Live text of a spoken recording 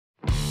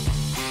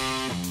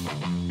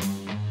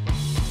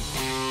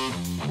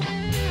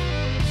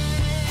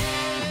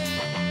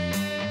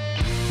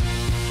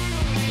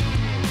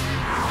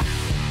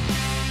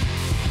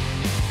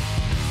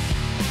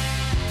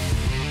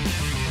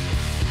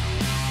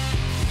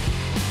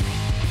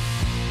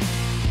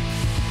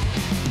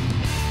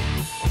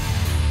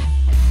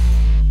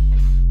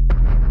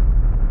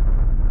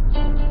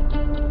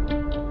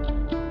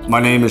My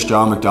name is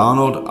John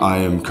MacDonald. I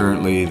am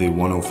currently the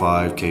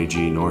 105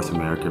 kg North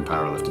American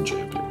powerlifting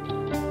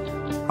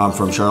champion. I'm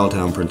from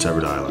Charlottetown, Prince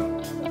Edward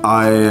Island.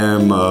 I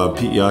am a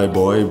PEI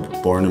boy,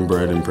 born and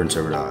bred in Prince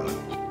Edward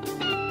Island.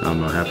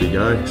 I'm a happy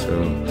guy,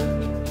 so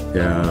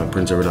yeah,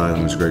 Prince Edward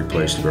Island was a great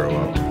place to grow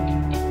up.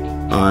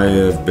 I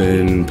have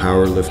been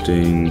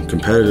powerlifting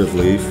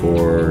competitively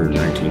for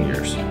 19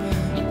 years.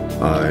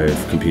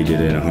 I've competed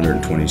in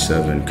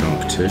 127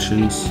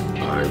 competitions.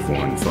 I've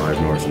won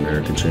 5 North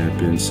American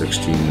champions,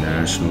 16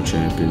 national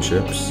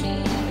championships,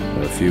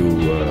 a few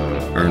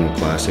Arnold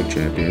Classic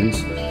champions.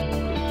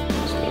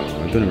 So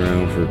I've been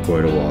around for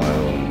quite a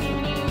while,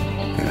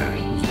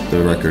 and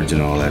the records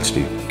and all that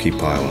keep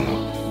piling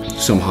up.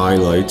 Some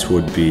highlights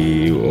would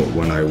be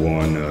when I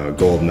won a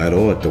gold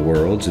medal at the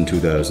Worlds in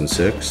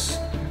 2006.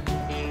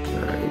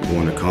 I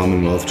won a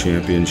Commonwealth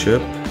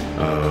championship.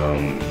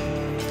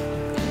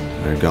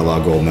 I got a lot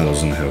of gold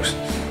medals in the house.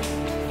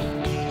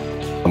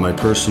 My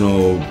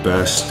personal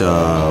best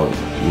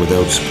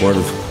without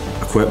supportive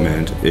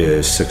equipment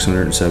is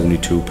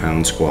 672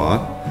 pound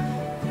squat,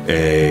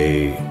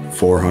 a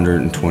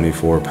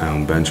 424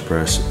 pound bench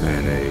press,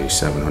 and a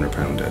 700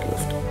 pound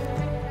deadlift.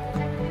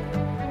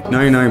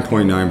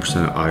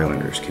 99.9% of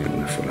Islanders can't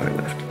lift what I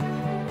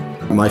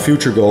lift. My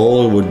future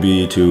goal would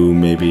be to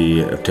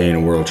maybe obtain a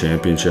world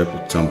championship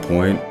at some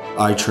point.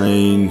 I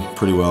train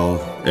pretty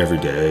well every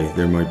day.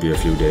 There might be a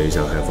few days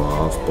I'll have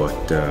off,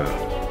 but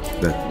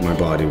that my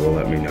body will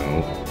let me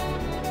know.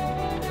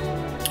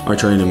 I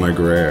train in my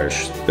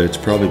garage. It's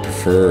probably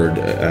preferred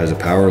as a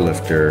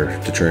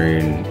powerlifter to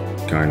train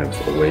kind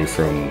of away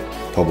from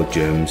public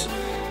gyms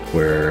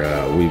where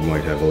we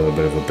might have a little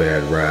bit of a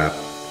bad rap,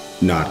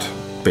 not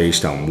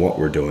based on what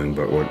we're doing,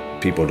 but what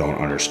people don't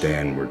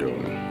understand we're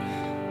doing.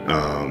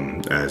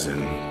 As in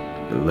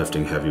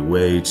lifting heavy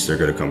weights, they're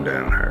gonna come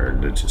down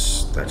hard.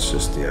 That's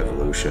just the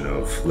evolution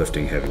of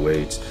lifting heavy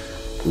weights.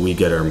 We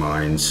get our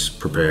minds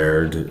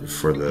prepared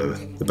for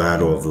the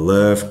battle of the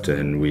lift,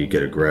 and we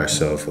get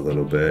aggressive a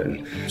little bit.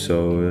 And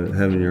so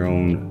having your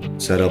own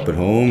setup at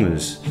home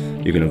is,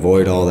 you can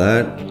avoid all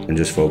that and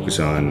just focus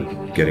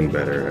on getting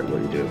better at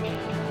what you do.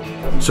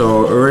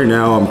 So right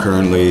now I'm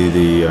currently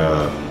the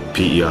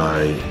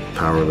PEI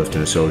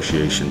Powerlifting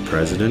Association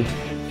president.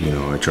 You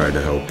know, I try to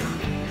help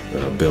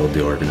build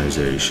the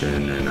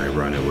organization, and I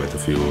run it with a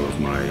few of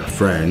my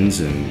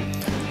friends, and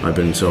I've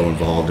been so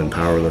involved in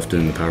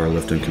powerlifting, the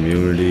powerlifting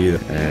community,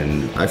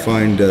 and I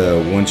find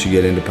once you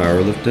get into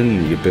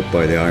powerlifting, you get bit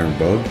by the iron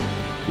bug,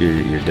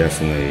 you're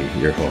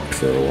hooked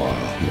for a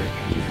while.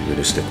 You're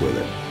gonna stick with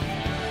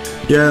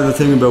it. Yeah, the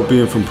thing about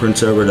being from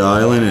Prince Edward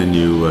Island and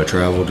you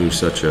travel to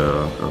such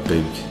a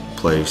big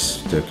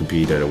place to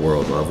compete at a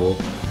world level,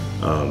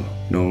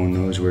 no one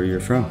knows where you're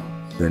from.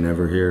 They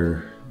never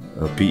hear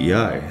of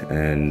PEI,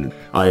 and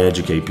I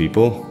educate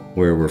people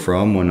where we're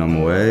from when I'm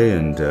away,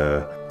 and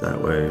that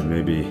way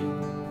maybe,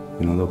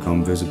 you know, they'll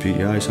come visit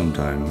PEI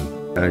sometime.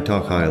 I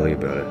talk highly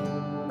about it.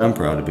 I'm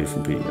proud to be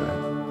from PEI.